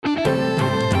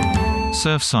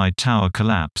Surfside Tower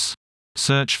collapse.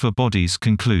 Search for bodies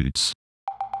concludes.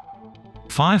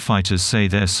 Firefighters say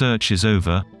their search is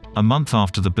over, a month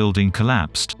after the building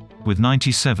collapsed, with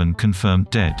 97 confirmed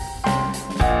dead.